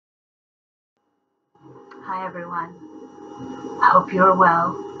Hi everyone, I hope you're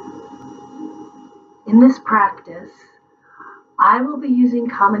well. In this practice, I will be using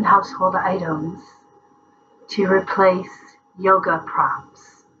common household items to replace yoga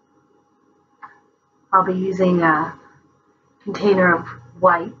props. I'll be using a container of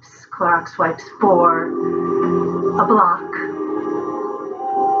wipes, Clorox wipes for a block,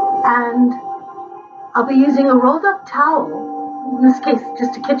 and I'll be using a rolled up towel, in this case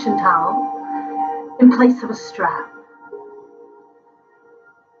just a kitchen towel, in place of a strap.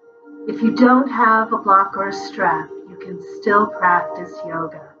 If you don't have a block or a strap, you can still practice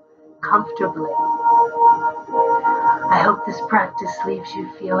yoga comfortably. I hope this practice leaves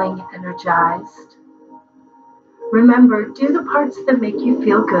you feeling energized. Remember, do the parts that make you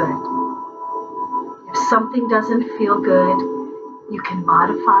feel good. If something doesn't feel good, you can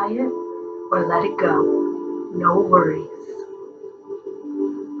modify it or let it go. No worries.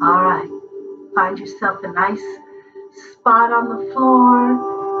 All right, find yourself a nice spot on the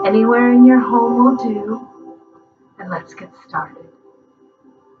floor. Anywhere in your home will do. And let's get started.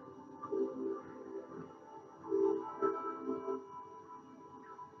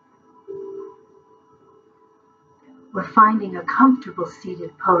 We're finding a comfortable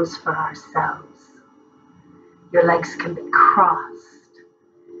seated pose for ourselves. Your legs can be crossed.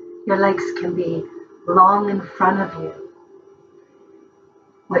 Your legs can be long in front of you.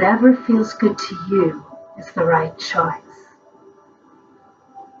 Whatever feels good to you is the right choice.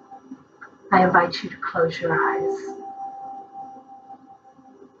 I invite you to close your eyes.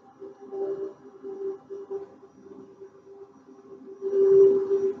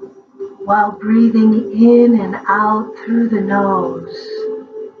 While breathing in and out through the nose,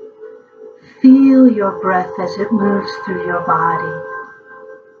 feel your breath as it moves through your body.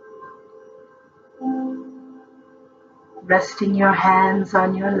 Resting your hands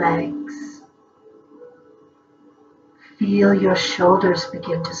on your legs, feel your shoulders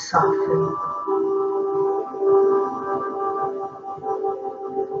begin to soften.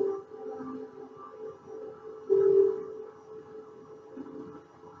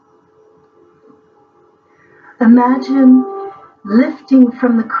 Imagine lifting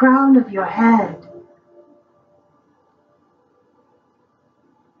from the crown of your head.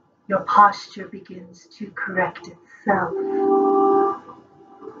 Your posture begins to correct itself.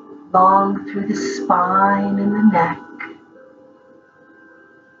 Long through the spine and the neck,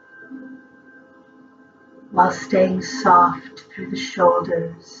 while staying soft through the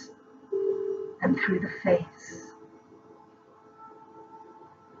shoulders and through the face.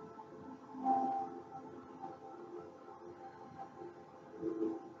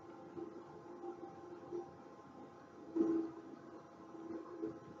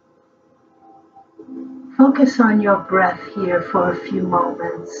 Focus on your breath here for a few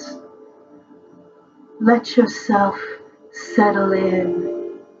moments. Let yourself settle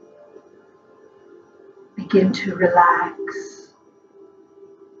in. Begin to relax.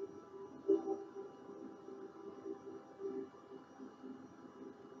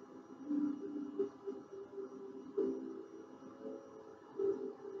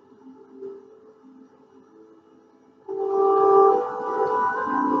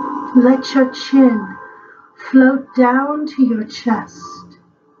 Let your chin float down to your chest.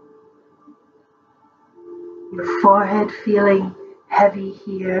 Your forehead feeling heavy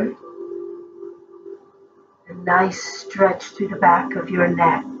here. A nice stretch through the back of your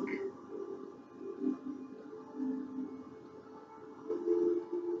neck.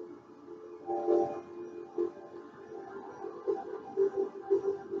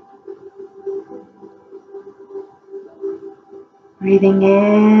 Breathing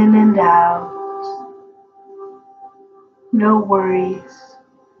in and out. No worries.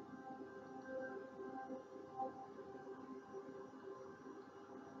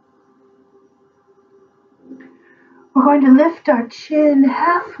 We're going to lift our chin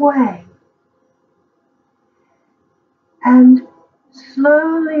halfway and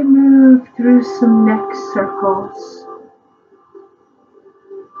slowly move through some neck circles.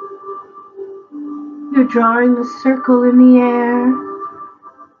 You're drawing a circle in the air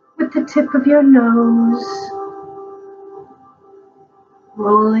with the tip of your nose,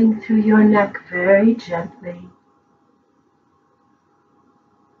 rolling through your neck very gently.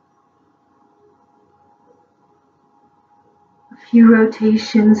 A few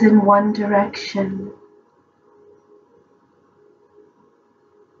rotations in one direction.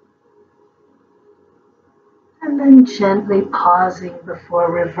 And then gently pausing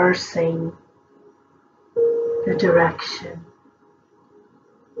before reversing the direction.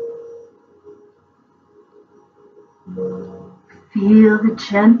 Feel the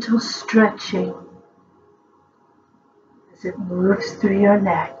gentle stretching as it moves through your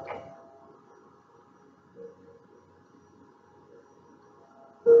neck.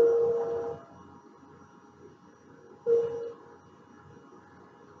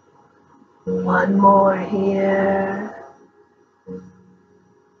 One more here.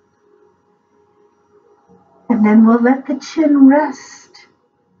 And then we'll let the chin rest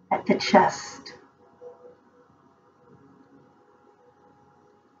at the chest.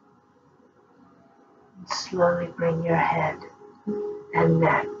 And slowly bring your head and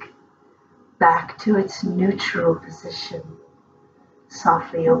neck back to its neutral position,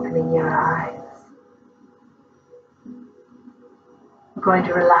 softly opening your eyes. We're going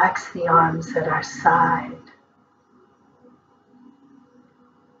to relax the arms at our side.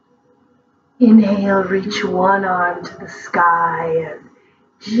 Inhale, reach one arm to the sky and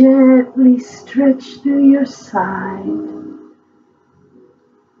gently stretch through your side.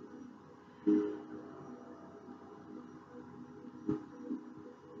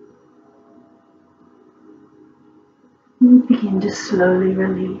 And begin to slowly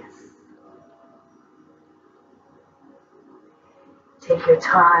release. Take your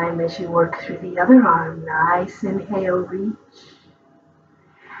time as you work through the other arm. Nice inhale, reach.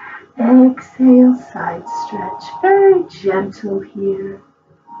 Exhale, side stretch. Very gentle here.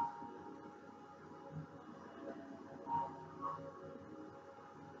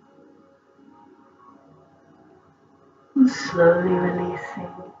 And slowly releasing.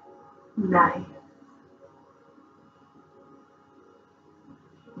 Nice.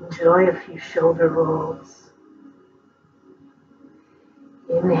 Enjoy a few shoulder rolls.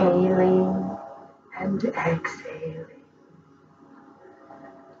 Inhaling and exhaling.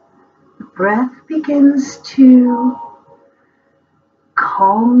 The breath begins to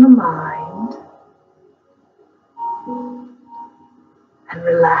calm the mind and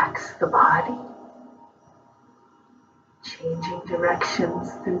relax the body. Changing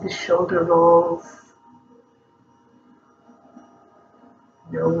directions through the shoulder rolls.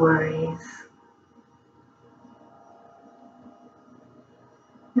 No worries.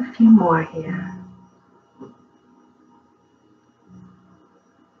 A few more here.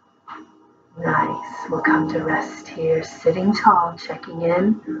 Nice. We'll come to rest here, sitting tall, checking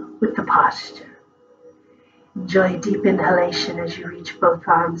in with the posture. Enjoy a deep inhalation as you reach both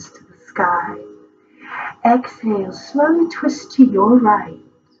arms to the sky. Exhale, slowly twist to your right.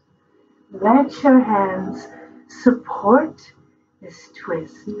 Let your hands support this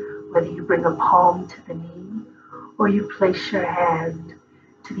twist, whether you bring a palm to the knee or you place your hand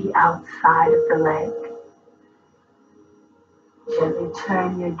to the outside of the leg. Gently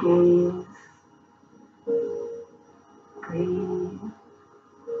turn your gaze. Breathe.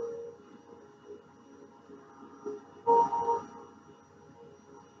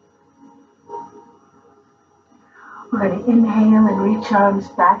 We're going to inhale and reach arms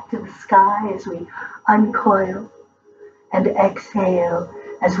back to the sky as we uncoil, and exhale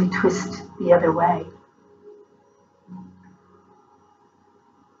as we twist the other way.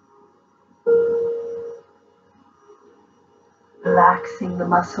 Relaxing the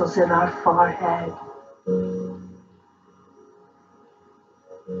muscles in our forehead.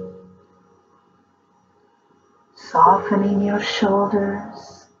 Softening your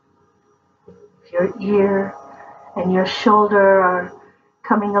shoulders. If your ear and your shoulder are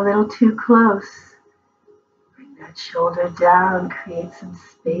coming a little too close, bring that shoulder down, create some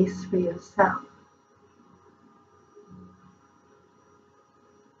space for yourself.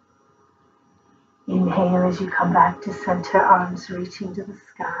 Inhale as you come back to center, arms reaching to the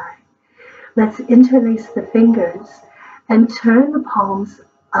sky. Let's interlace the fingers and turn the palms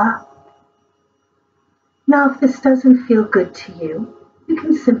up. Now, if this doesn't feel good to you, you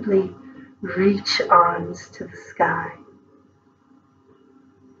can simply reach arms to the sky.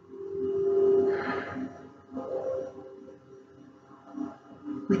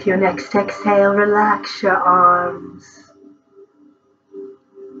 With your next exhale, relax your arms.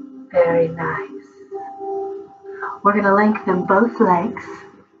 Very nice. We're going to lengthen both legs,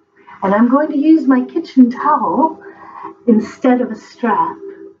 and I'm going to use my kitchen towel instead of a strap,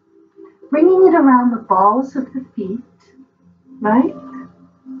 bringing it around the balls of the feet, right?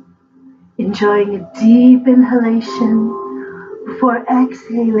 Enjoying a deep inhalation before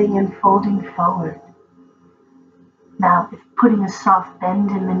exhaling and folding forward. Now, if putting a soft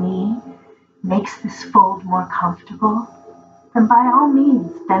bend in the knee makes this fold more comfortable, then by all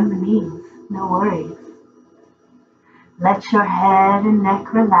means, bend the knees, no worries. Let your head and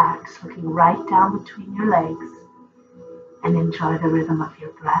neck relax, looking right down between your legs, and enjoy the rhythm of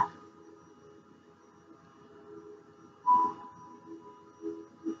your breath.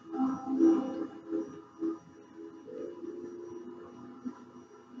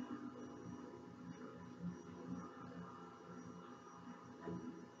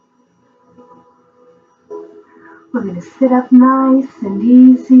 We're going to sit up nice and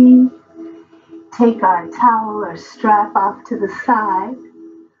easy. Take our towel or strap off to the side,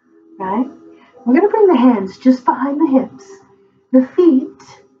 right? We're going to bring the hands just behind the hips, the feet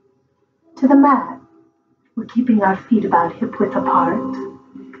to the mat. We're keeping our feet about hip width apart,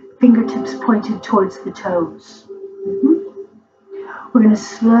 fingertips pointed towards the toes. We're going to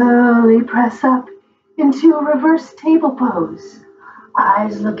slowly press up into a reverse table pose.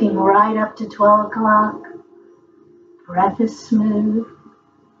 Eyes looking right up to 12 o'clock. Breath is smooth.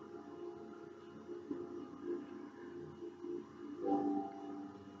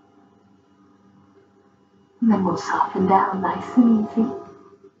 And then we'll soften down nice and easy.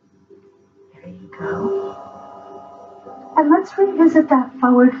 There you go. And let's revisit that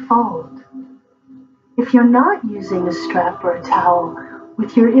forward fold. If you're not using a strap or a towel,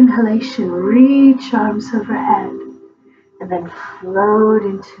 with your inhalation, reach arms overhead and then float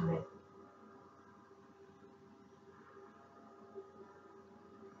into it.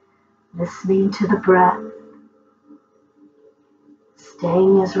 Listening to the breath,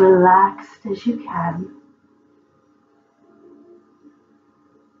 staying as relaxed as you can.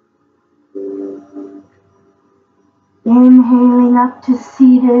 Inhaling up to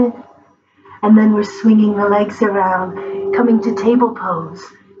seated, and then we're swinging the legs around, coming to table pose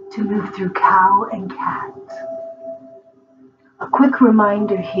to move through cow and cat. A quick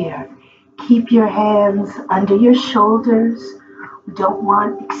reminder here, keep your hands under your shoulders. We don't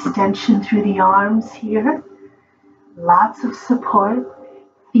want extension through the arms here. Lots of support.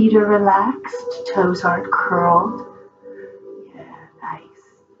 Feet are relaxed, toes aren't curled. Yeah, nice.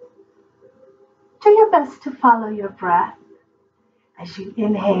 Do your best to follow your breath. As you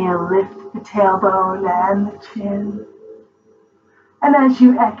inhale, lift the tailbone and the chin. And as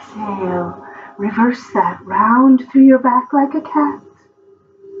you exhale, reverse that round through your back like a cat.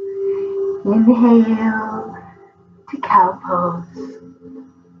 Inhale to cow pose.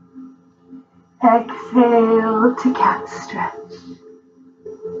 Exhale to cat stretch.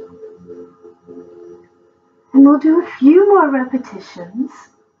 And we'll do a few more repetitions,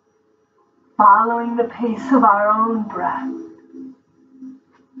 following the pace of our own breath.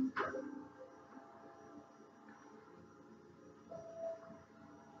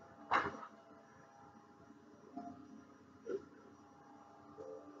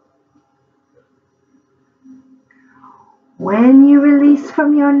 When you release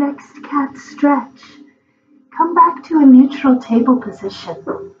from your next cat stretch, come back to a neutral table position.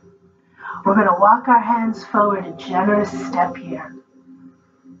 We're going to walk our hands forward, a generous step here.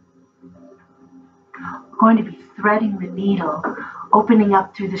 We're going to be threading the needle, opening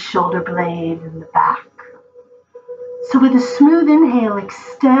up through the shoulder blade and the back. So with a smooth inhale,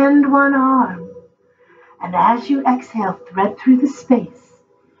 extend one arm. And as you exhale, thread through the space.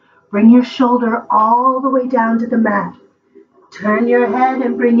 Bring your shoulder all the way down to the mat. Turn your head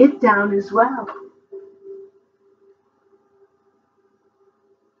and bring it down as well.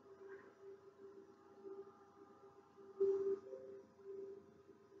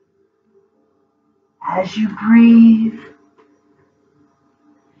 As you breathe,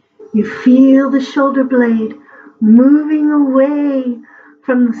 you feel the shoulder blade moving away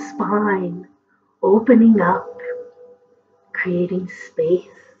from the spine, opening up, creating space.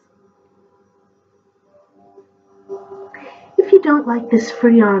 If you don't like this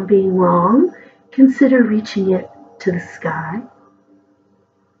free arm being long, consider reaching it to the sky.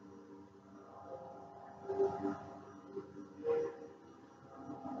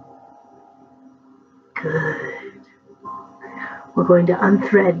 Good. We're going to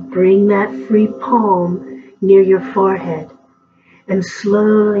unthread, bring that free palm near your forehead, and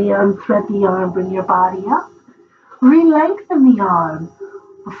slowly unthread the arm, bring your body up. Re-lengthen the arm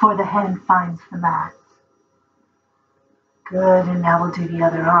before the hand finds the mat. Good, and now we'll do the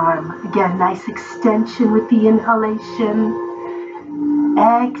other arm. Again, nice extension with the inhalation.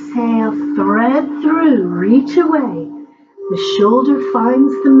 Exhale, thread through, reach away. The shoulder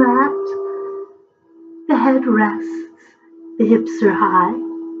finds the mat. The head rests. The hips are high.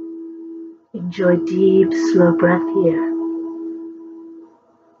 Enjoy deep, slow breath here.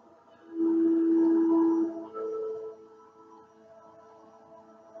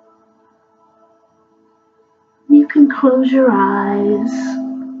 You can close your eyes.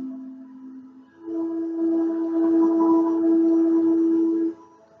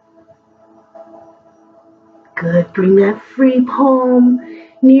 Good. Bring that free palm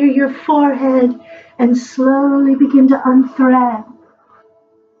near your forehead and slowly begin to unthread.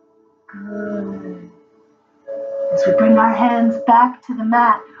 Good. As we bring our hands back to the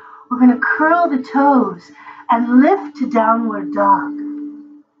mat, we're going to curl the toes and lift to downward dog.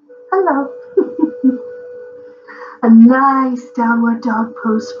 Hello. a nice downward dog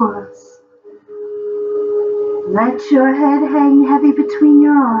pose for us. Let your head hang heavy between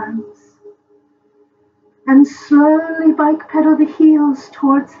your arms and slowly bike pedal the heels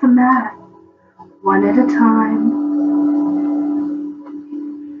towards the mat, one at a time.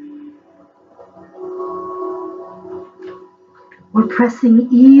 We're pressing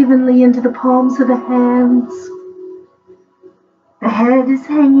evenly into the palms of the hands. The head is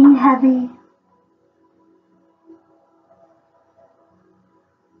hanging heavy.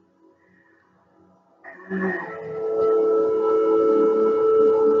 Good.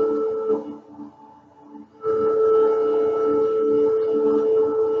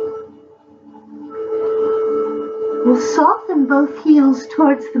 We'll soften both heels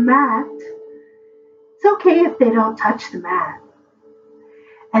towards the mat. It's okay if they don't touch the mat.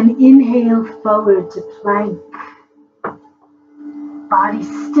 And inhale forward to plank. Body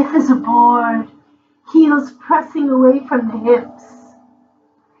stiff as a board, heels pressing away from the hips.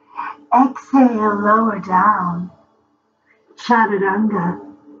 Exhale, lower down, Chaturanga.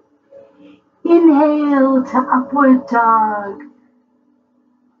 Inhale to upward dog.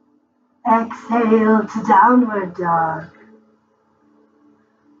 Exhale to downward dog.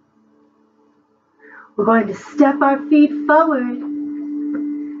 We're going to step our feet forward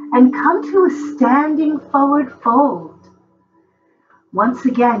and come to a standing forward fold. Once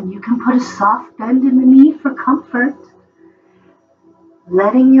again, you can put a soft bend in the knee for comfort,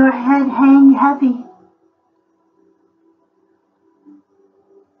 letting your head hang heavy.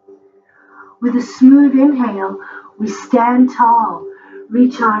 With a smooth inhale, we stand tall,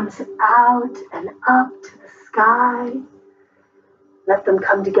 reach arms out and up to the sky. Let them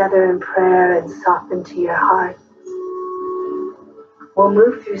come together in prayer and soften to your heart. We'll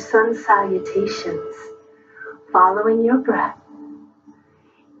move through sun salutations, following your breath.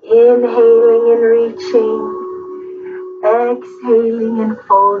 Inhaling and reaching, exhaling and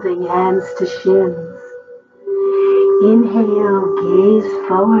folding hands to shins. Inhale, gaze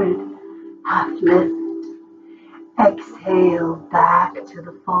forward, half lift. Exhale, back to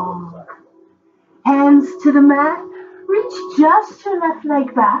the fold. Hands to the mat, reach just your left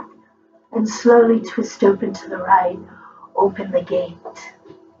leg back and slowly twist open to the right. Open the gate.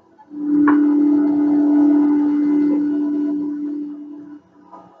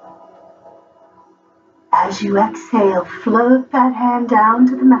 As you exhale, float that hand down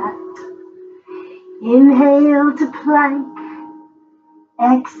to the mat. Inhale to plank.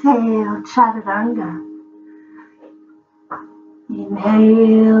 Exhale, Chaturanga.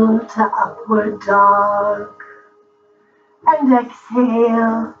 Inhale to upward dog. And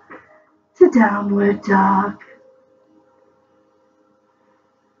exhale to downward dog.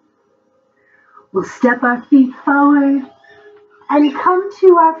 We'll step our feet forward and come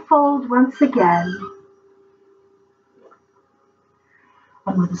to our fold once again.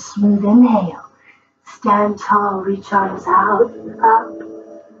 And with a smooth inhale, stand tall, reach arms out and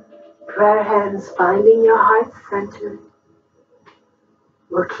up. Prayer hands finding your heart center.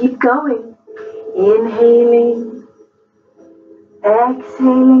 We'll keep going. Inhaling,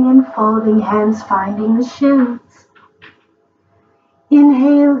 exhaling and folding, hands finding the shins.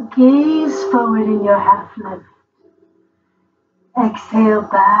 Inhale, gaze forward in your half lift. Exhale,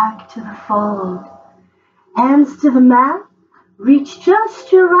 back to the fold. Hands to the mat. Reach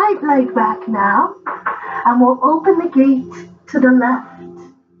just your right leg back now. And we'll open the gate to the left.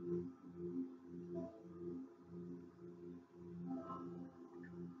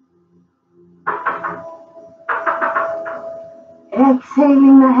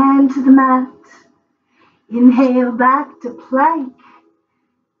 Exhaling the hand to the mat. Inhale back to plank.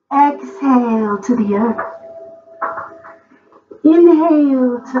 Exhale to the earth.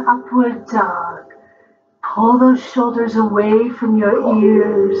 Inhale to upward dog. Pull those shoulders away from your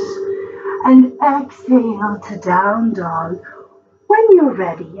ears. And exhale to down dog when you're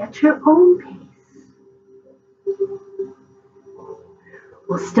ready at your own pace.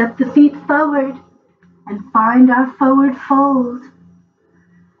 We'll step the feet forward and find our forward fold.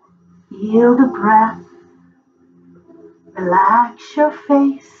 Feel the breath. Relax your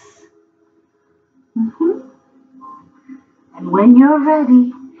face. And when you're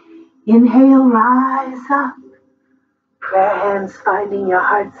ready, inhale, rise up. Prayer hands finding your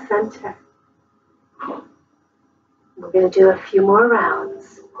heart center. We're going to do a few more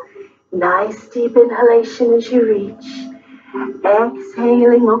rounds. Nice deep inhalation as you reach.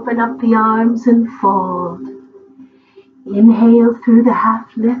 Exhaling, open up the arms and fold. Inhale through the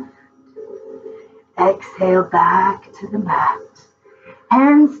half lift. Exhale back to the mat.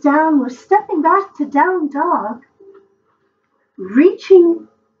 Hands down, we're stepping back to down dog. Reaching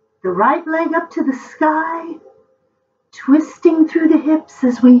the right leg up to the sky. twisting through the hips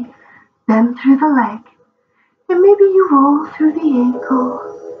as we bend through the leg. And maybe you roll through the ankle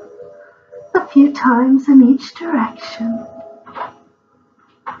a few times in each direction.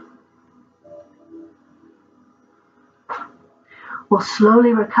 We'll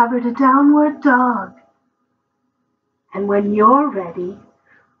slowly recover to downward dog. And when you're ready,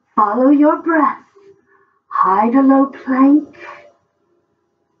 follow your breath. High to low plank,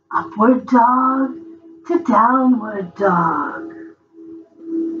 upward dog to downward dog.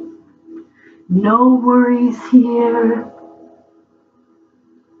 No worries here.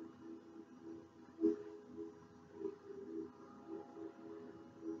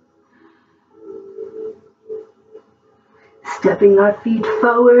 Stepping our feet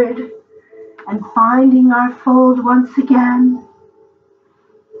forward and finding our fold once again.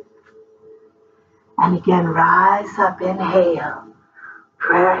 And again, rise up, inhale.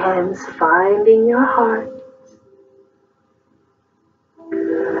 Prayer hands finding your heart.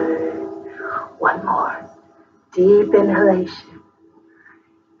 Good. One more. Deep inhalation.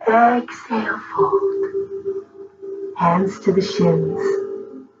 Exhale, fold. Hands to the shins.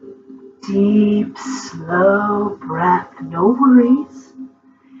 Deep, slow breath. No worries.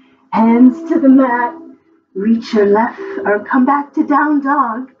 Hands to the mat. Reach your left, or come back to down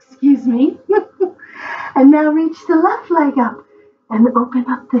dog. Excuse me. And now reach the left leg up and open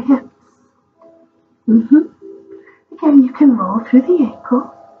up the hips. Again, you can roll through the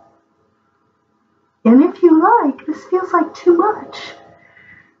ankle. And if you like, this feels like too much,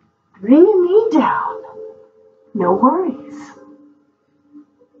 bring a knee down. No worries.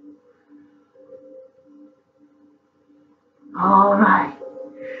 All right.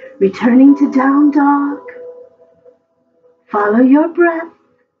 Returning to down dog. Follow your breath.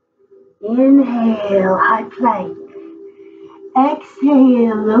 Inhale, high plank.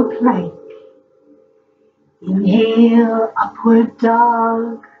 Exhale, low plank. Inhale, upward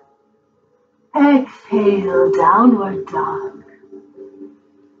dog. Exhale, downward dog.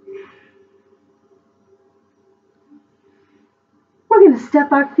 We're going to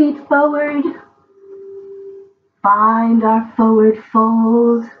step our feet forward. Find our forward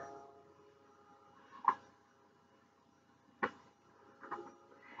fold.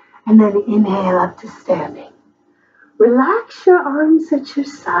 And then inhale up to standing. Relax your arms at your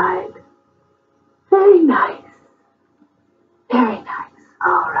side. Very nice. Very nice.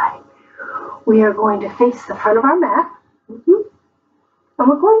 All right. We are going to face the front of our mat. And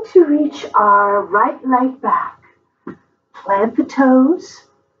we're going to reach our right leg back. Plant the toes.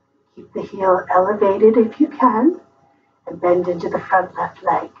 Keep the heel elevated if you can. And bend into the front left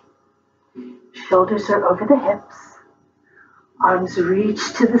leg. Shoulders are over the hips. Arms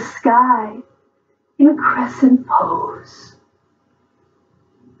reach to the sky in crescent pose.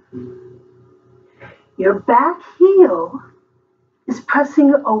 Your back heel is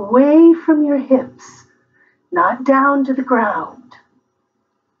pressing away from your hips, not down to the ground.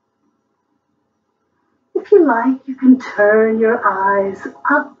 If you like, you can turn your eyes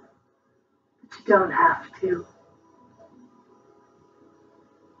up, but you don't have to.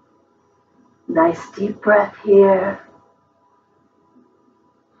 Nice deep breath here.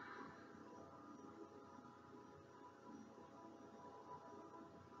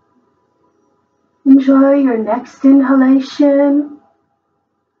 Enjoy your next inhalation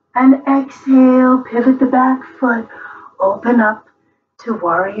and exhale. Pivot the back foot. Open up to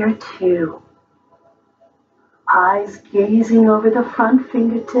warrior two. Eyes gazing over the front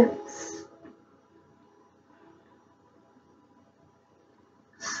fingertips.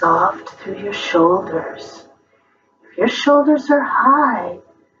 Soft through your shoulders. If your shoulders are high,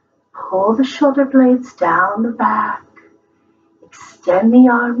 pull the shoulder blades down the back. Extend the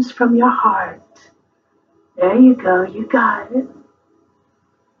arms from your heart. There you go, you got it.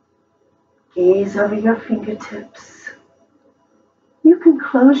 Gaze over your fingertips. You can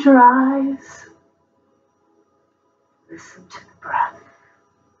close your eyes. Listen to the breath.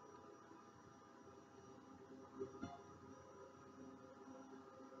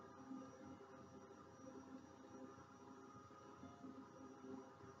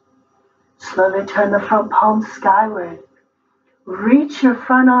 Slowly turn the front palm skyward. Reach your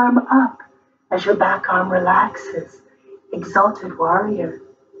front arm up as your back arm relaxes. Exalted warrior.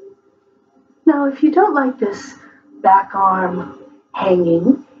 Now, if you don't like this back arm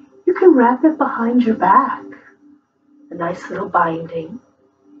hanging, you can wrap it behind your back. A nice little binding.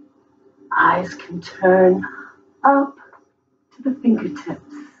 Eyes can turn up to the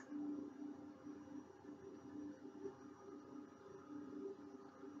fingertips.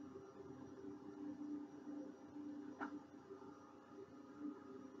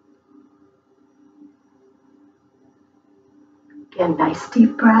 Again, nice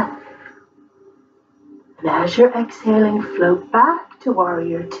deep breath. And as you're exhaling, float back to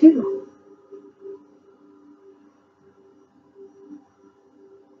Warrior Two.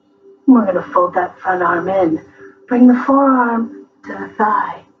 We're going to fold that front arm in. Bring the forearm to the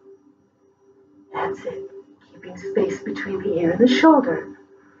thigh. That's it. Keeping space between the ear and the shoulder.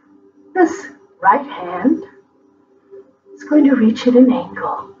 This right hand is going to reach at an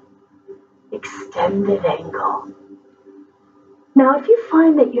angle. Extended angle. Now, if you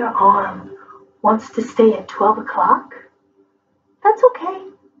find that your arm wants to stay at 12 o'clock, that's okay.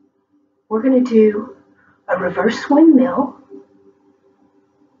 We're going to do a reverse windmill.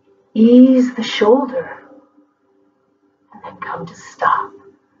 Ease the shoulder and then come to stop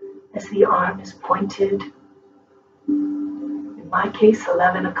as the arm is pointed. In my case,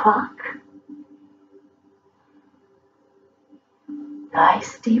 11 o'clock.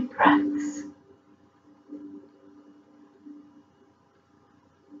 Nice deep breaths.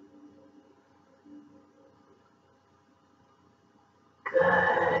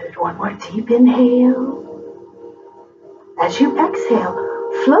 Good. One more deep inhale. As you exhale,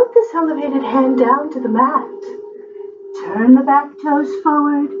 float this elevated hand down to the mat. Turn the back toes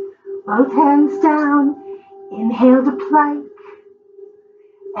forward, both hands down. Inhale to plank.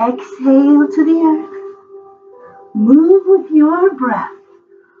 Exhale to the earth. Move with your breath.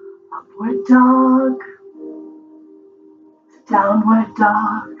 Upward dog. Downward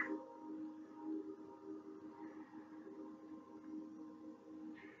dog.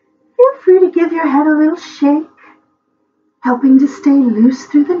 Feel free to give your head a little shake, helping to stay loose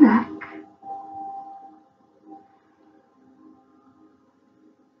through the neck.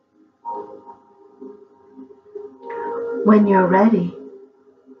 When you're ready,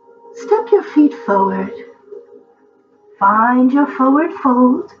 step your feet forward. Find your forward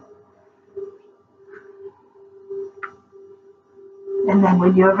fold. And then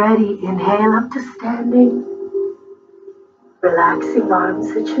when you're ready, inhale up to standing. Relaxing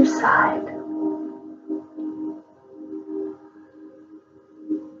arms at your side.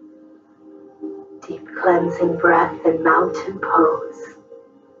 Deep cleansing breath in mountain pose.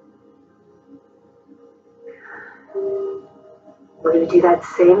 We're going to do that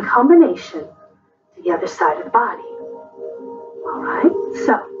same combination to the other side of the body. All right,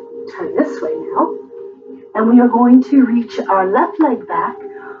 so turn this way now. And we are going to reach our left leg back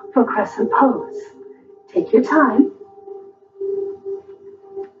for crescent pose. Take your time.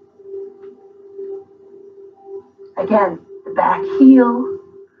 Again, the back heel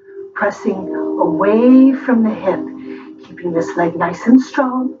pressing away from the hip, keeping this leg nice and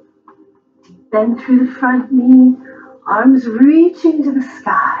strong. Deep bend through the front knee, arms reaching to the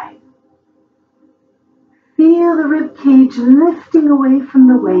sky. Feel the rib cage lifting away from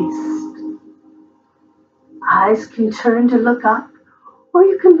the waist. Eyes can turn to look up, or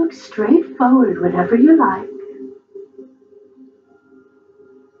you can look straight forward, whatever you like.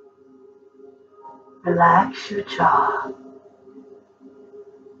 Relax your jaw.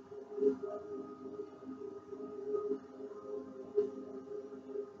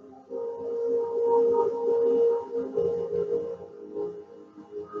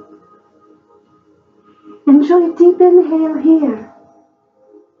 Enjoy a deep inhale here.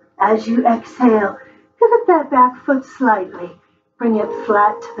 As you exhale, pivot that back foot slightly. Bring it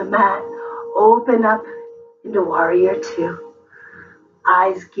flat to the mat. Open up into Warrior Two.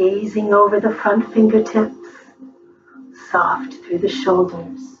 Eyes gazing over the front fingertips. Soft through the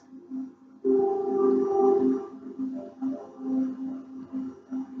shoulders.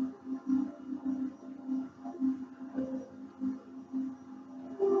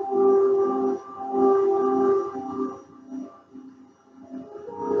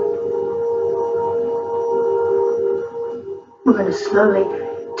 We're going to slowly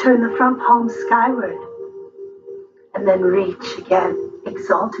turn the front palm skyward and then reach again.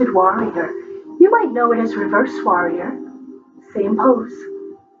 Exalted Warrior. You might know it as Reverse Warrior. Same pose.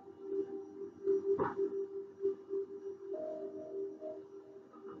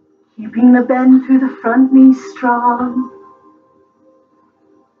 Keeping the bend through the front knee strong.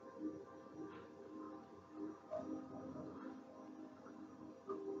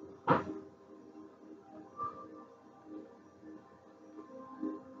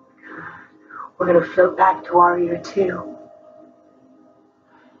 We're going to float back to Warrior Two.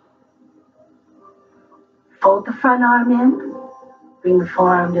 Fold the front arm in. Bring the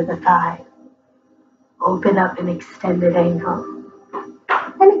forearm to the thigh. Open up an extended angle.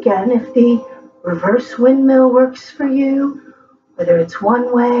 And again, if the reverse windmill works for you, whether it's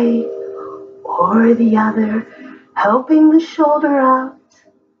one way or the other, helping the shoulder out,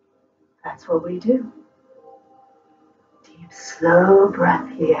 that's what we do. Deep Slow breath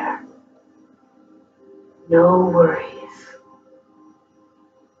here. No worries.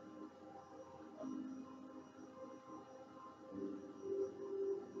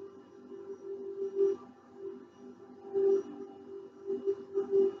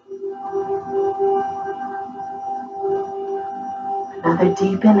 Another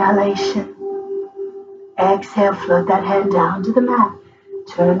deep inhalation. Exhale, float that hand down to the mat.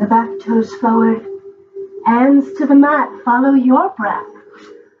 Turn the back toes forward. Hands to the mat. Follow your breath.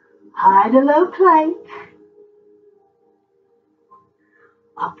 High to low plank.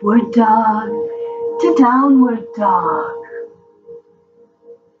 Upward dog to downward dog.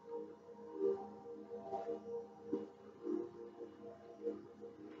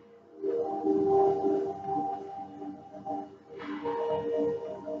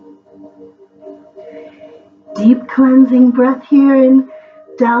 Deep cleansing breath here in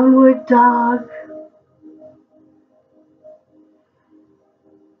downward dog.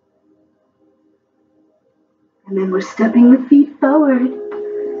 And then we're stepping the feet forward,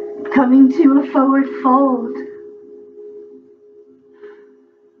 coming to a forward fold.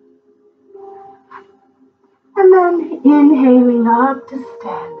 And then inhaling up to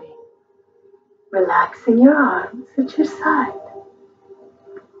standing, relaxing your arms at your side.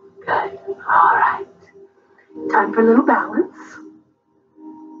 Good. All right. Time for a little balance.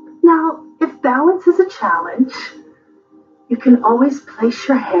 Now, if balance is a challenge, you can always place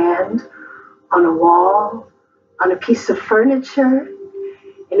your hand on a wall, on a piece of furniture,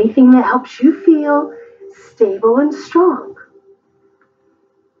 anything that helps you feel stable and strong.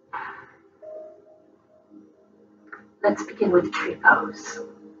 Let's begin with tree pose.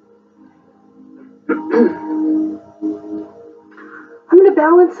 I'm going to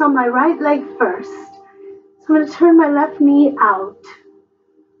balance on my right leg first. So I'm going to turn my left knee out.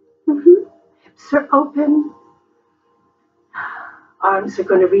 Hips are open. Arms are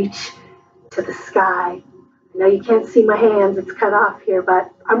going to reach to the sky. I know you can't see my hands, it's cut off here,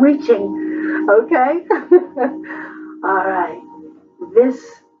 but I'm reaching, okay? All right. This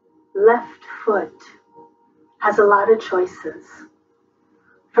left foot has a lot of choices.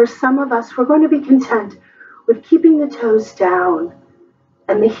 For some of us, we're going to be content with keeping the toes down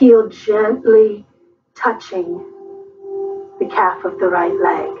and the heel gently touching the calf of the right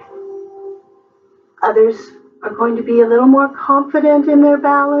leg. Others are going to be a little more confident in their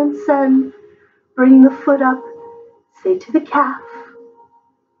balance and bring the foot up, say to the calf.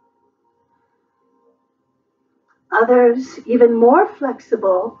 Others, even more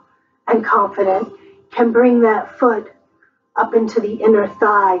flexible and confident, can bring that foot up into the inner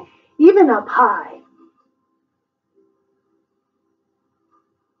thigh, even up high.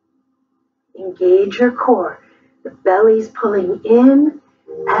 Engage your core. The belly's pulling in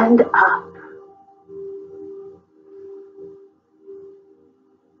and up.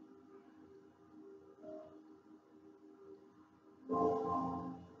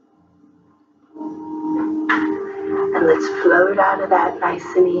 And let's float out of that nice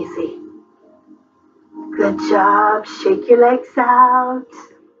and easy. Good job. Shake your legs out.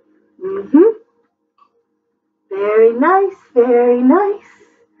 Very nice, very nice.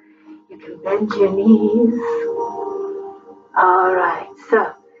 You can bend your knees. All right,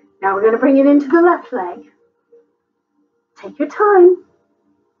 so now we're going to bring it into the left leg. Take your time.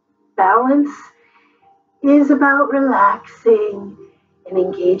 Balance is about relaxing and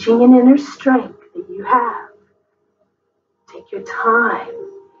engaging an inner strength that you have. Take your time.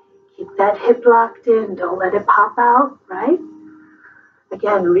 Keep that hip locked in. Don't let it pop out, right?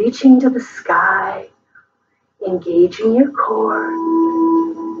 Again, reaching to the sky, engaging your core.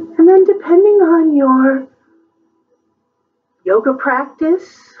 And then depending on your yoga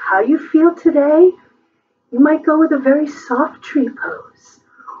practice, how you feel today, you might go with a very soft tree pose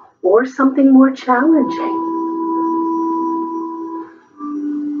or something more challenging.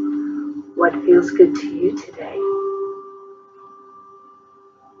 What feels good to you today?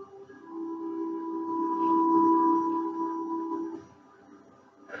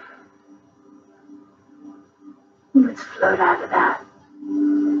 Let's float out of that.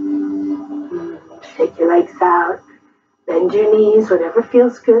 Shake your legs out. Bend your knees, whatever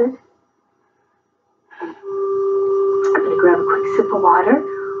feels good. I'm going to grab a quick sip of water.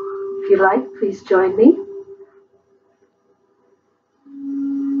 If you like, please join me.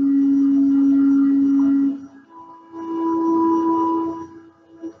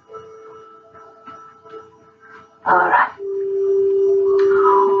 All right.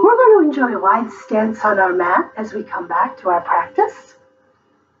 We're going to enjoy a wide stance on our mat as we come back to our practice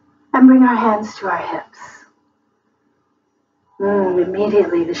and bring our hands to our hips.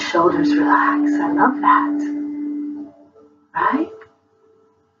 Immediately the shoulders relax. I love that. right?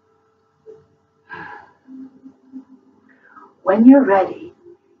 When you're ready,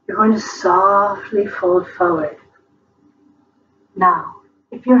 you're going to softly fold forward. Now,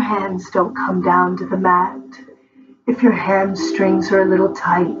 if your hands don't come down to the mat, if your hamstrings are a little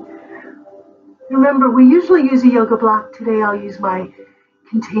tight, remember, we usually use a yoga block. Today I'll use my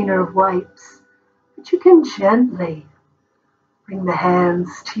container of wipes. But you can gently bring the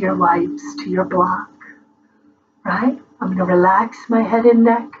hands to your wipes, to your block, right? I'm going to relax my head and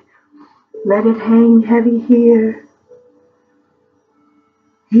neck. Let it hang heavy here.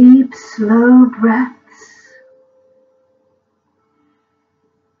 Deep, slow breaths.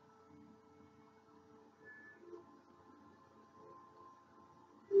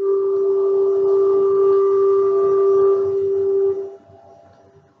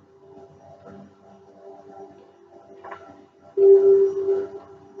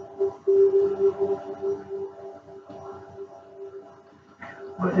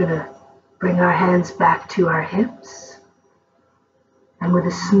 We're going to bring our hands back to our hips. And with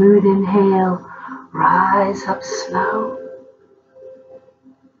a smooth inhale, rise up slow.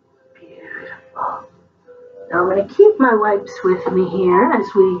 Beautiful. Now I'm going to keep my wipes with me here as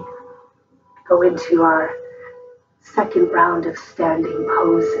we go into our second round of standing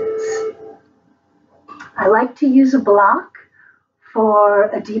poses. I like to use a block for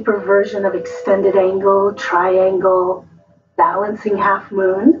a deeper version of extended angle, triangle, balancing half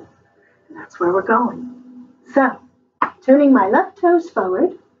moon. And that's where we're going. So, turning my left toes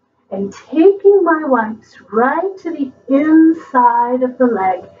forward and taking my wipes right to the inside of the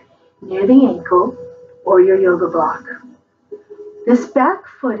leg near the ankle or your yoga block. This back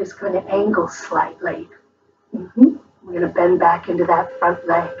foot is going to angle slightly. We're going to bend back into that front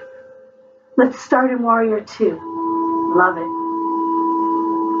leg. Let's start in Warrior Two. Love it.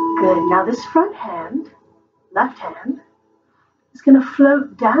 Good. Now this front hand, left hand, is going to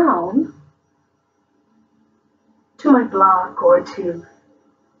float down to my block or to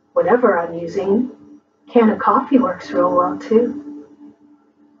whatever I'm using. A can of coffee works real well too.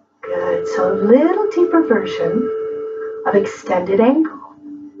 Good. So a little deeper version of extended angle.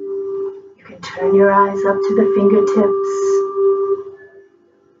 You can turn your eyes up to the fingertips.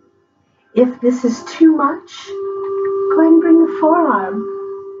 If this is too much, go ahead and bring the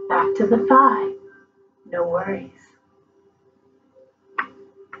forearm back to the thigh. No worries.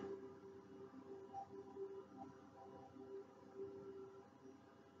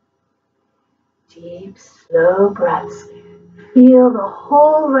 Deep, slow breaths. Feel the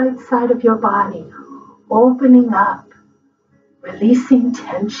whole right side of your body opening up, releasing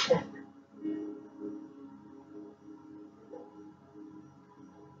tension.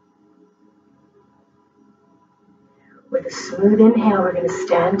 With a smooth inhale, we're going to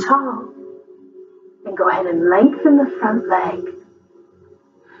stand tall and go ahead and lengthen the front leg.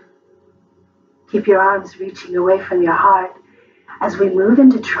 Keep your arms reaching away from your heart as we move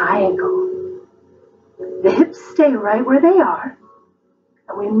into triangle. The hips stay right where they are,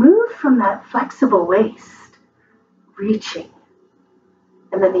 and we move from that flexible waist, reaching.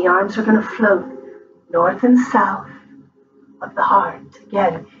 And then the arms are going to float north and south of the heart.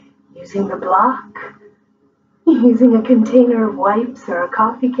 Again, using the block, using a container of wipes or a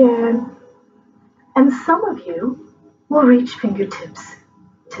coffee can. And some of you will reach fingertips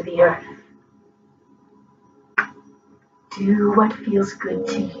to the earth. Do what feels good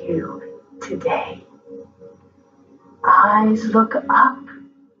to you today. Eyes look up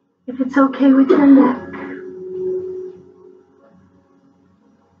if it's okay with your neck.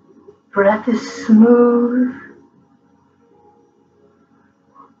 Breath is smooth.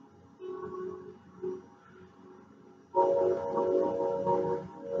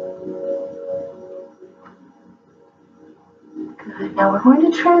 Good. Now we're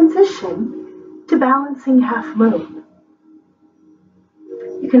going to transition to balancing half moon.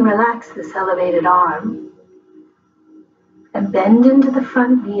 You can relax this elevated arm and bend into the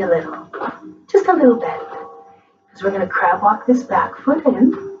front knee a little. Just a little bend. Because we're going to crab walk this back foot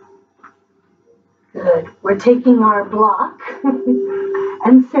in. Good. We're taking our block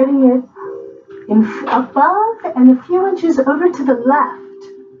and setting it above and a few inches over to the left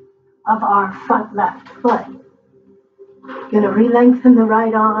of our front left foot. Going to re-lengthen the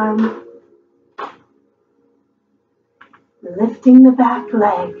right arm. Lifting the back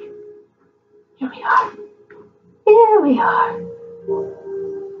leg. Here we are. Here we are.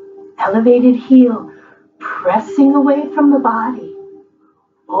 Elevated heel, pressing away from the body,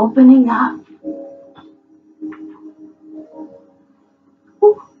 opening up.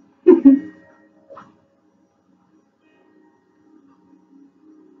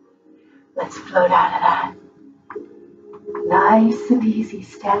 Let's float out of that. Nice and easy.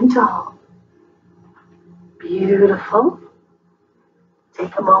 Stand tall. Beautiful.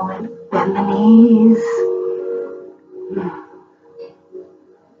 Take a moment. Bend the knees.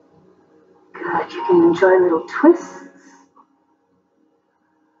 Good. You can enjoy little twists.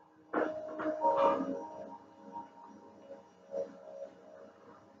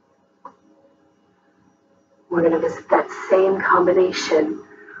 We're going to visit that same combination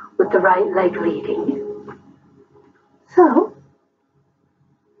with the right leg leading. So,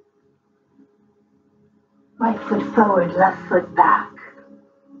 right foot forward, left foot back.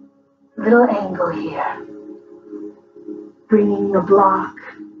 Little angle here. Bringing the block,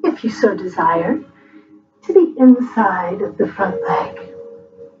 if you so desire, to the inside of the front leg.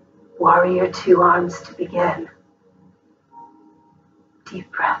 Warrior two, arms to begin.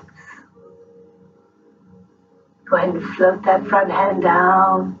 Deep breaths. Go ahead and float that front hand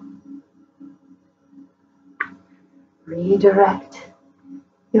down. Redirect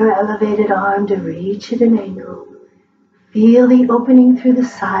your elevated arm to reach at an angle. Feel the opening through the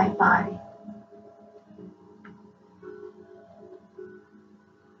side body.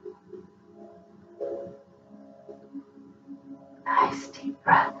 Nice deep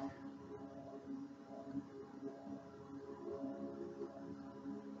breath.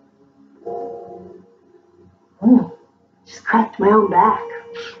 Just cracked my own back.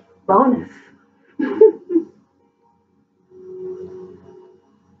 Bonus.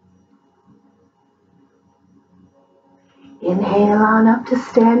 Inhale on up to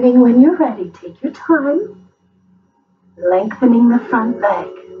standing. When you're ready, take your time. Lengthening the front leg.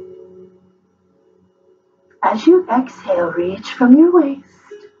 As you exhale, reach from your waist.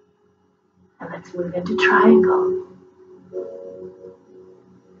 And let's move into triangle.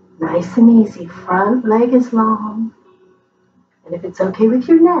 Nice and easy. Front leg is long. And if it's okay with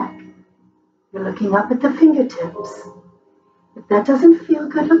your neck, you're looking up at the fingertips. If that doesn't feel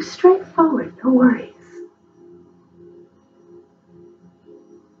good, look straight forward. No worries.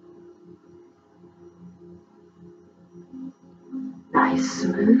 Nice,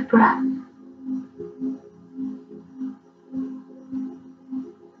 smooth breath.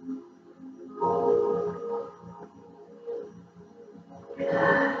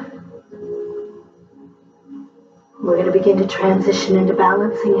 We're going to begin to transition into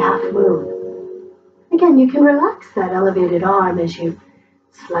balancing half moon. Again, you can relax that elevated arm as you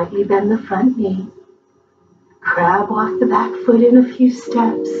slightly bend the front knee. Crab walk the back foot in a few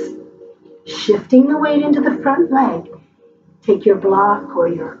steps. Shifting the weight into the front leg. Take your block or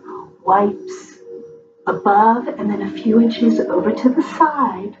your wipes above and then a few inches over to the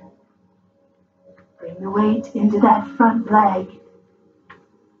side. Bring the weight into that front leg.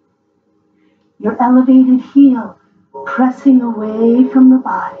 Your elevated heel pressing away from the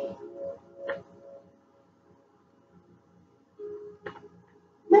body.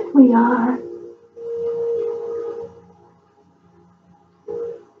 There we are.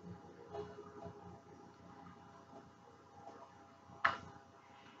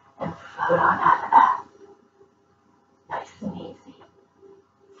 And float on out of that. Nice and easy.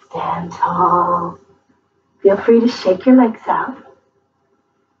 Stand tall. Feel free to shake your legs out.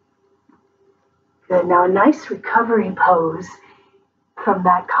 Good. Now a nice recovery pose from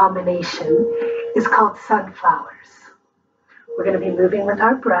that combination is called sunflowers. We're going to be moving with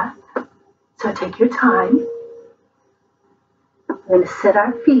our breath, so take your time. We're going to sit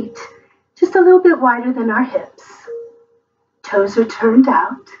our feet just a little bit wider than our hips. Toes are turned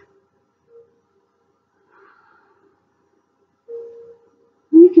out.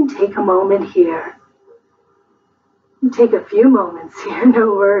 You can take a moment here. Take a few moments here,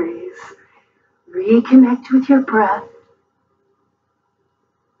 no worries. Reconnect with your breath.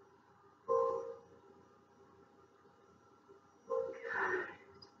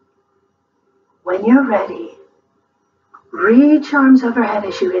 When you're ready, reach arms overhead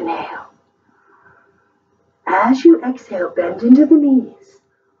as you inhale. As you exhale, bend into the knees,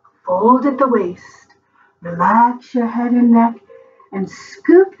 fold at the waist, relax your head and neck, and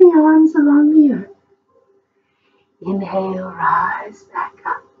scoop the arms along the earth. Inhale, rise back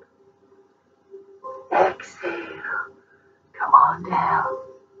up. Exhale, come on down.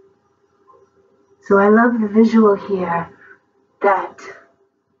 So I love the visual here that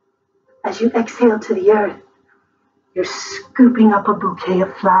as you exhale to the earth, you're scooping up a bouquet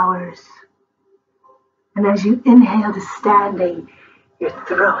of flowers. And as you inhale to standing, you're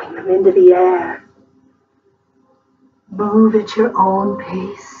throwing them into the air. Move at your own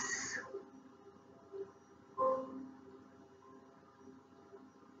pace.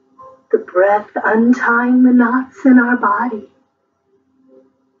 The breath untying the knots in our body.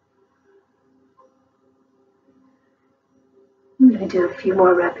 going to do a few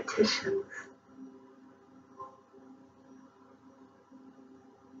more repetitions.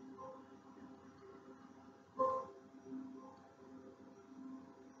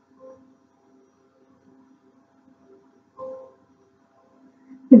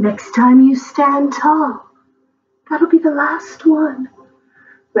 The next time you stand tall, that'll be the last one.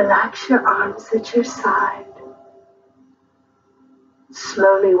 Relax your arms at your side.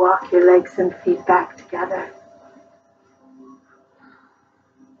 Slowly walk your legs and feet back together.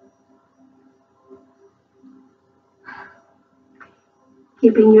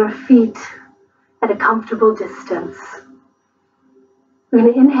 Keeping your feet at a comfortable distance. We're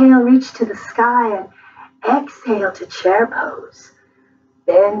going to inhale, reach to the sky, and exhale to chair pose.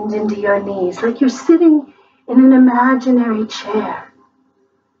 Bend into your knees like you're sitting in an imaginary chair.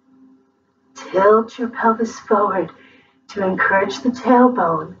 Tilt your pelvis forward to encourage the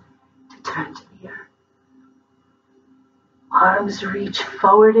tailbone to turn to the earth. Arms reach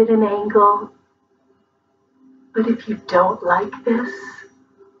forward at an angle. But if you don't like this,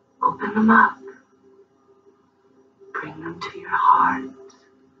 open them up. Bring them to your heart.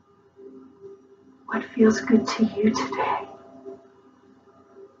 What feels good to you today?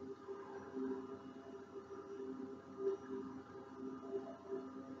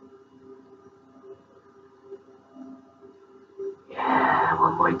 Yeah,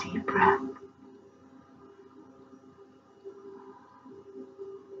 one more deep breath.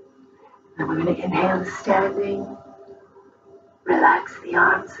 Then we're going to inhale standing. Relax the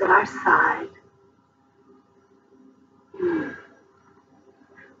arms at our side.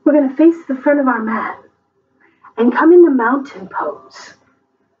 We're going to face the front of our mat and come into mountain pose.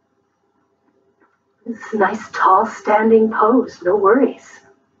 This is a nice tall standing pose, no worries.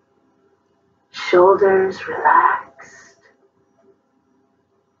 Shoulders relaxed.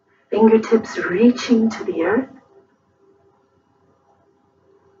 Fingertips reaching to the earth.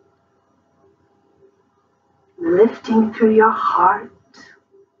 Lifting through your heart.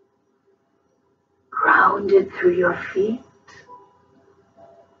 Grounded through your feet.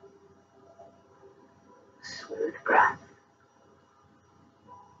 Smooth breath.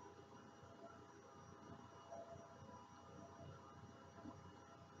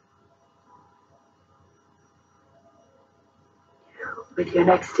 With your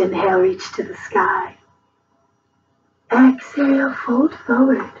next inhale, reach to the sky. Exhale, fold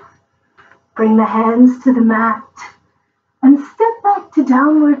forward. Bring the hands to the mat and step back to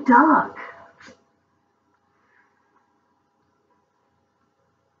downward dog.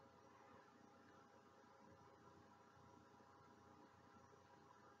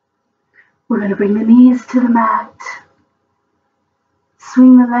 We're going to bring the knees to the mat,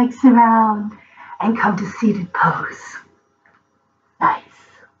 swing the legs around, and come to seated pose. Nice.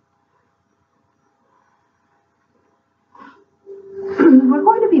 We're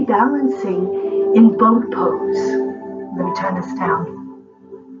going to be balancing in boat pose. Let me turn this down.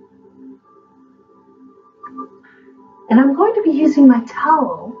 And I'm going to be using my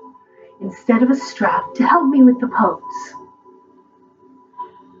towel instead of a strap to help me with the pose.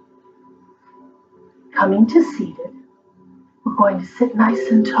 Coming to seated, we're going to sit nice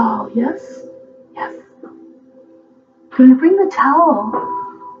and tall, yes? Yes. I'm going to bring the towel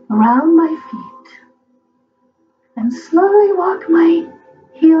around my feet and slowly walk my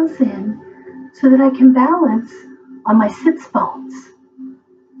heels in so that I can balance on my sits bones.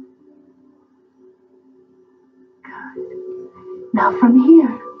 Good. Now from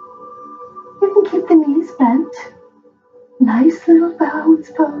here, you can keep the knees bent. Nice little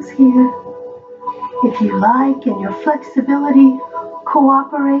balance pose here. If you like and your flexibility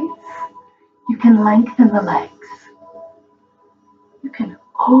cooperates, you can lengthen the legs. You can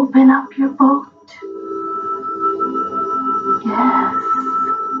open up your boat. Yes.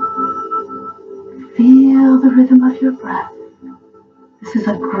 Feel the rhythm of your breath. This is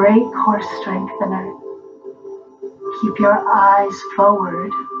a great core strengthener. Keep your eyes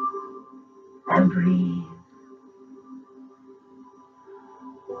forward and breathe.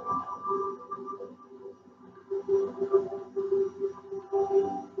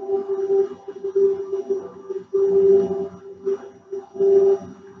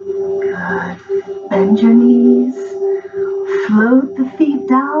 Good. Bend your knees. Float the feet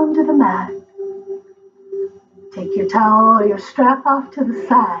down to the mat. Take your towel or your strap off to the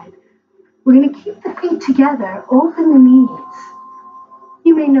side. We're going to keep the feet together, open the knees.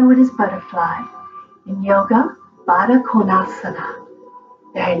 You may know it as butterfly. In yoga, Baddha Konasana.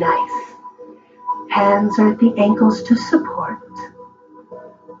 Very nice. Hands are at the ankles to support.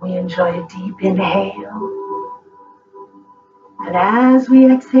 We enjoy a deep inhale. And as we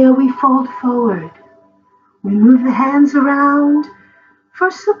exhale, we fold forward. We move the hands around for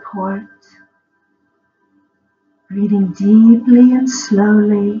support. Breathing deeply and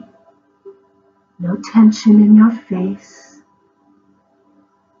slowly. No tension in your face.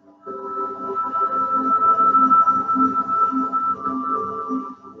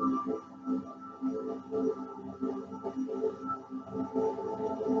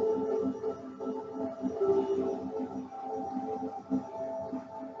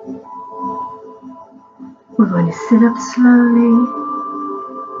 We're going to sit up slowly.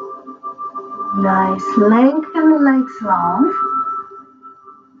 Nice. Lengthen the legs long.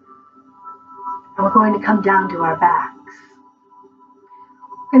 And we're going to come down to our backs.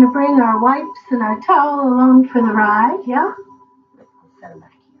 We're going to bring our wipes and our towel along for the ride, yeah? I'll set them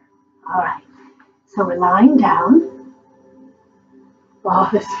back here. All right. So we're lying down. Oh,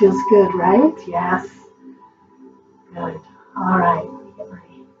 this feels good, right? Yes. Good. All right. Get my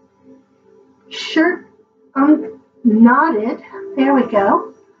shirt knotted. There we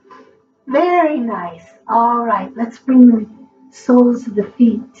go. Very nice. All right. Let's bring the soles of the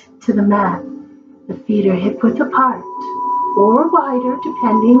feet to the mat. The feet are hip-width apart or wider,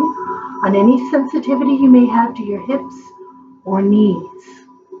 depending on any sensitivity you may have to your hips or knees.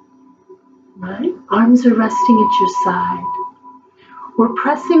 Right? Arms are resting at your side. We're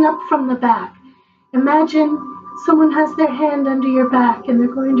pressing up from the back. Imagine someone has their hand under your back and they're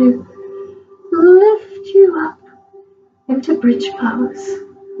going to lift you up into bridge pose.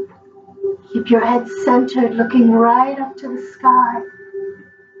 Keep your head centered, looking right up to the sky.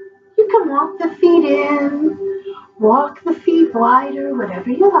 You can walk the feet in, walk the feet wider, whatever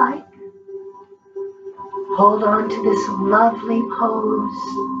you like. Hold on to this lovely pose.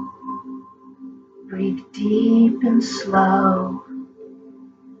 Breathe deep and slow.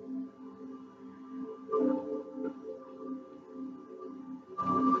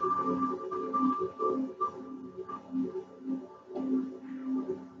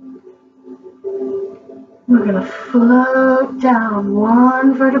 We're going to float down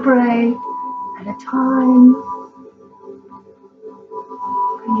one vertebrae at a time.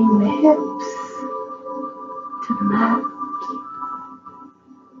 Bringing the hips to the mat.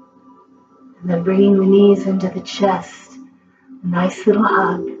 And then bringing the knees into the chest. A nice little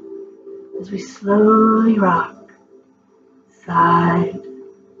hug as we slowly rock side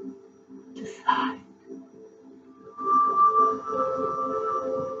to side.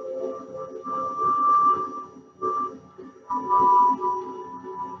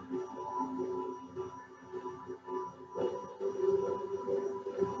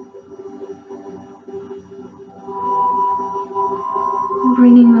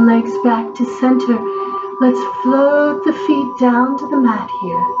 Bringing the legs back to center. Let's float the feet down to the mat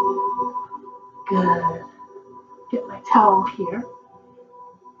here. Good. Get my towel here.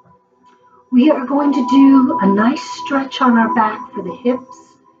 We are going to do a nice stretch on our back for the hips,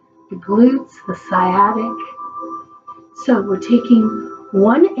 the glutes, the sciatic. So we're taking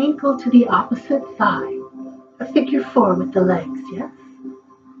one ankle to the opposite thigh, a figure 4 with the legs, yes?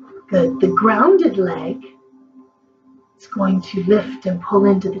 Good. The grounded leg is going to lift and pull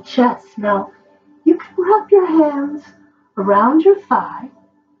into the chest. Now, you can wrap your hands around your thigh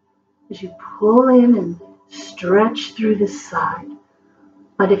as you pull in and stretch through the side.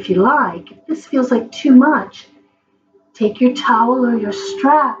 But if you like, if this feels like too much, take your towel or your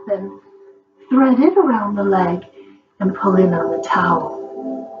strap and thread it around the leg and pull in on the towel.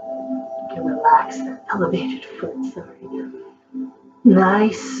 You can relax that elevated foot, sorry.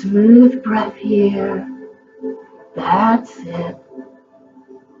 Nice, smooth breath here. That's it.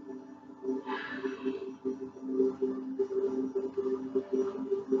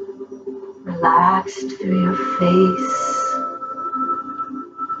 Relaxed through your face.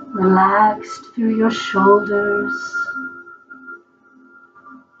 Relaxed through your shoulders.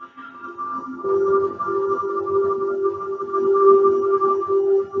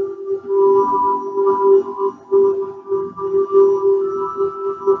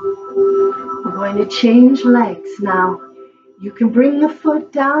 We're going to change legs now. You can bring the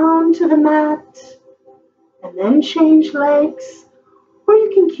foot down to the mat and then change legs, or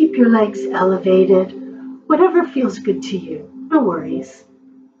you can keep your legs elevated, whatever feels good to you. No worries.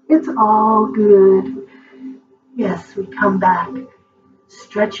 It's all good. Yes, we come back,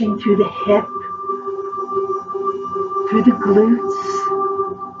 stretching through the hip, through the glutes,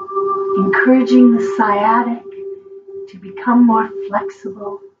 encouraging the sciatic to become more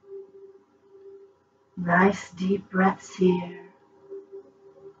flexible. Nice deep breaths here.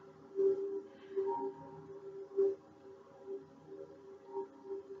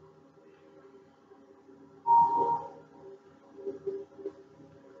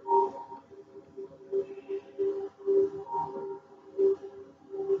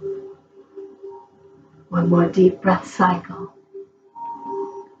 One more deep breath cycle.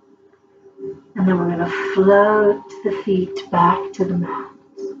 And then we're going to float the feet back to the mat.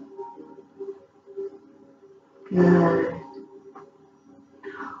 Good.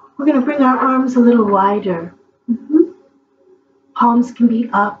 We're going to bring our arms a little wider. Palms can be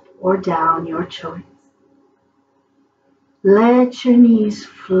up or down, your choice. Let your knees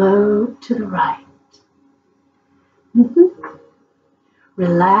float to the right.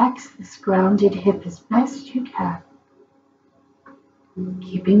 Relax this grounded hip as best you can.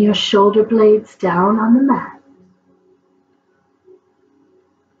 Keeping your shoulder blades down on the mat.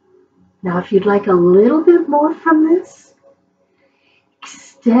 Now, if you'd like a little bit more from this,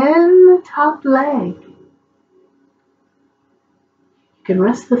 extend the top leg. You can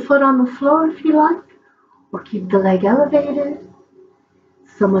rest the foot on the floor if you like, or keep the leg elevated.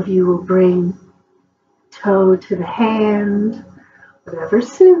 Some of you will bring toe to the hand, whatever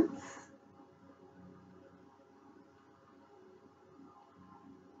suits.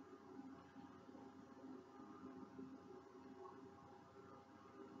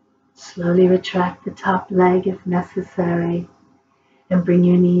 Slowly retract the top leg if necessary and bring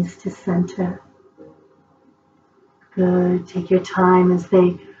your knees to center. Good. Take your time as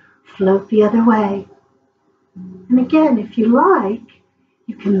they float the other way. And again, if you like,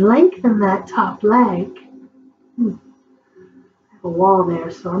 you can lengthen that top leg. I have a wall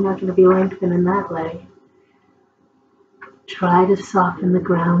there, so I'm not going to be lengthening that leg. Try to soften the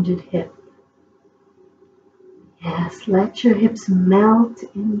grounded hip. Yes, let your hips melt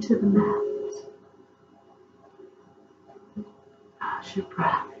into the mat. How's your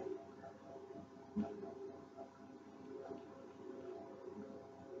breath?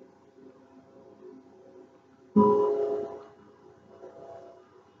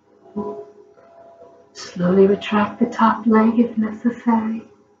 Slowly retract the top leg if necessary.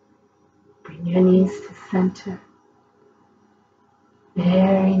 Bring your knees to center.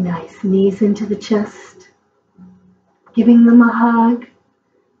 Very nice. Knees into the chest. Giving them a hug.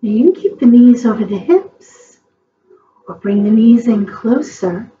 Now you can keep the knees over the hips or bring the knees in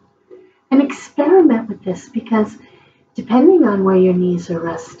closer and experiment with this, because depending on where your knees are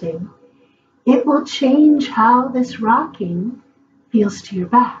resting, it will change how this rocking feels to your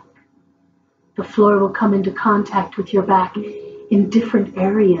back. The floor will come into contact with your back in different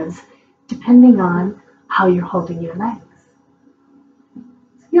areas depending on how you're holding your legs.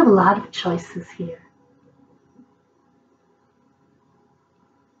 So you have a lot of choices here.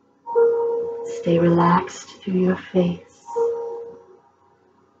 Stay relaxed through your face.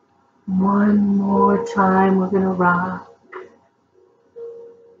 One more time, we're going to rock.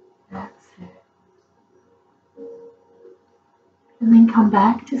 That's it. And then come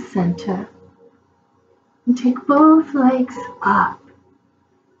back to center. And take both legs up.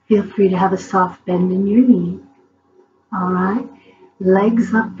 Feel free to have a soft bend in your knee. All right?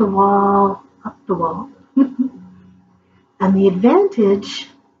 Legs up the wall, up the wall. And the advantage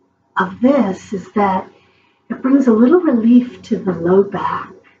of this is that it brings a little relief to the low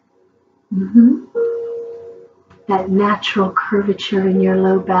back. That natural curvature in your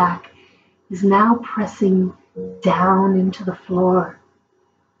low back is now pressing down into the floor.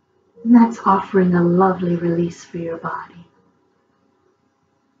 And that's offering a lovely release for your body.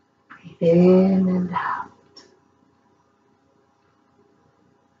 Breathe in and out.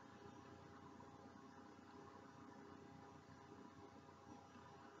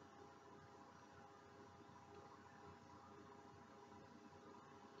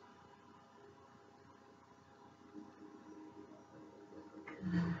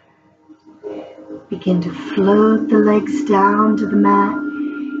 Begin to float the legs down to the mat.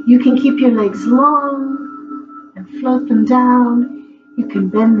 You can keep your legs long and float them down. You can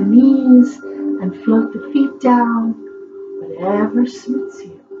bend the knees and float the feet down, whatever suits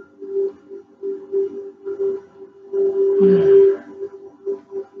you.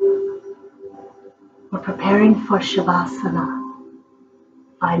 We're preparing for Shavasana,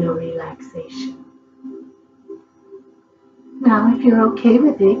 final relaxation. Now, if you're okay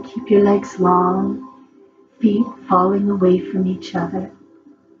with it, keep your legs long, feet falling away from each other.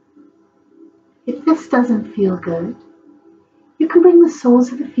 If this doesn't feel good, you can bring the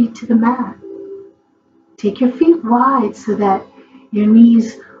soles of the feet to the mat. Take your feet wide so that your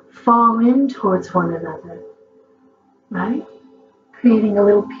knees fall in towards one another, right? Creating a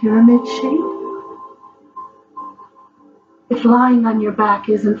little pyramid shape. If lying on your back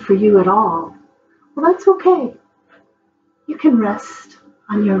isn't for you at all, well, that's okay. You can rest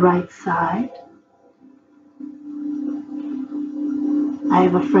on your right side. I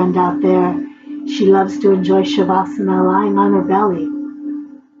have a friend out there. She loves to enjoy Shavasana lying on her belly.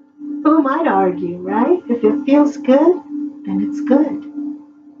 Who might argue, right? If it feels good, then it's good.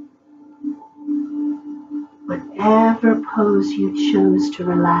 Whatever pose you choose to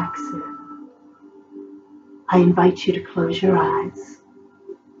relax in, I invite you to close your eyes.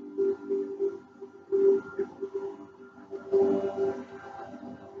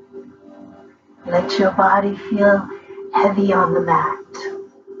 Let your body feel heavy on the mat.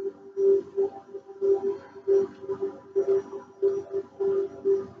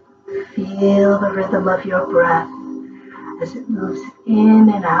 Feel the rhythm of your breath as it moves in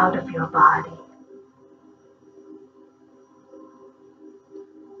and out of your body.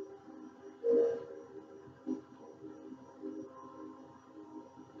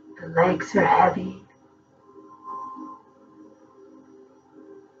 The legs are heavy.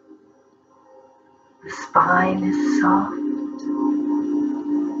 The spine is soft.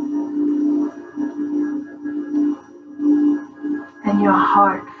 And your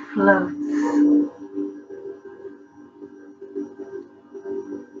heart floats.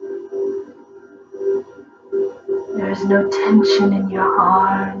 There is no tension in your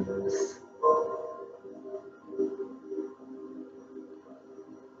arms.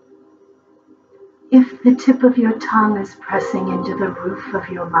 If the tip of your tongue is pressing into the roof of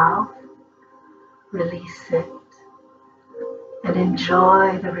your mouth, release it and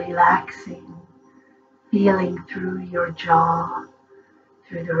enjoy the relaxing feeling through your jaw,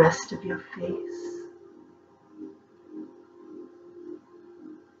 through the rest of your face.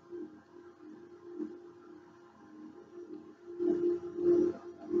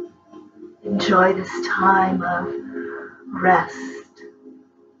 Enjoy this time of rest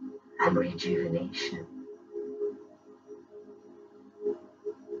and rejuvenation.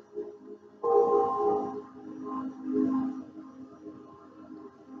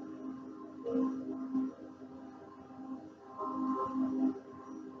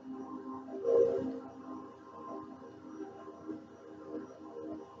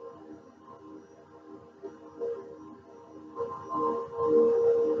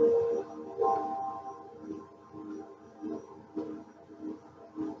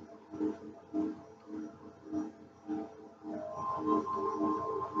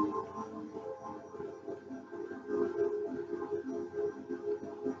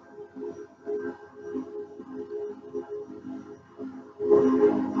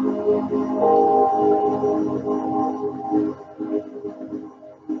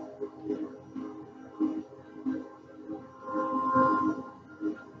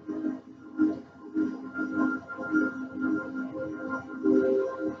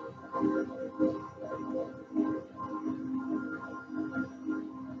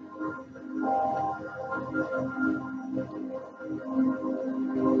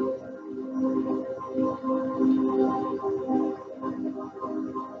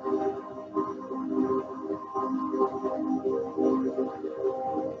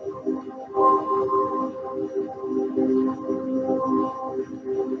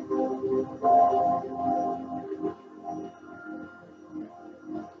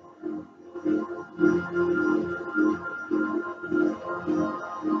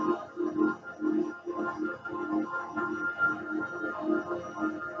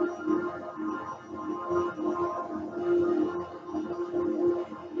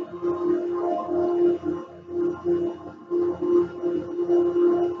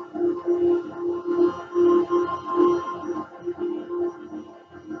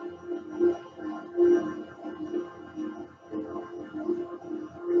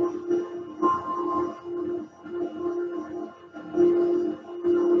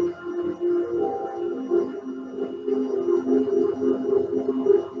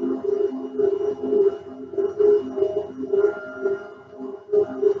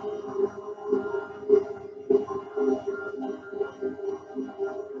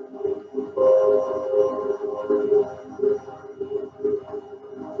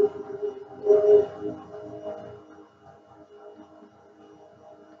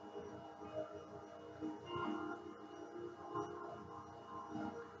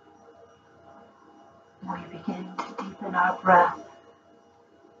 We begin to deepen our breath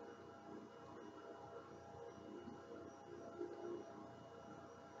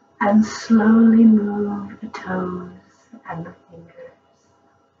and slowly move the toes and the fingers.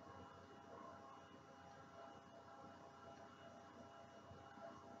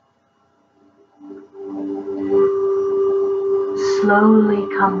 Slowly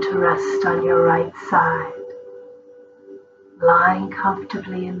come to rest on your right side, lying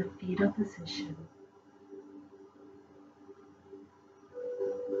comfortably in the fetal position.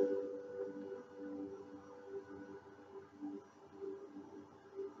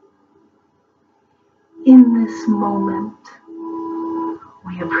 In this moment,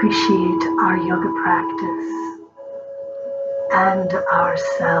 we appreciate our yoga practice and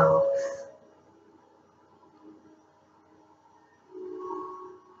ourselves.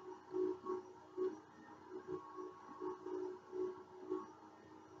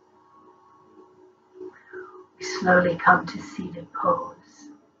 We slowly come to seated pose,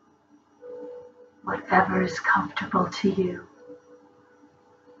 whatever is comfortable to you.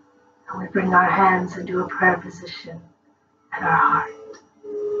 And we bring our hands into a prayer position at our heart.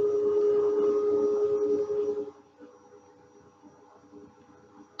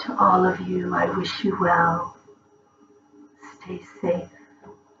 To all of you, I wish you well. Stay safe.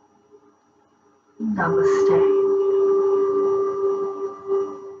 Namaste.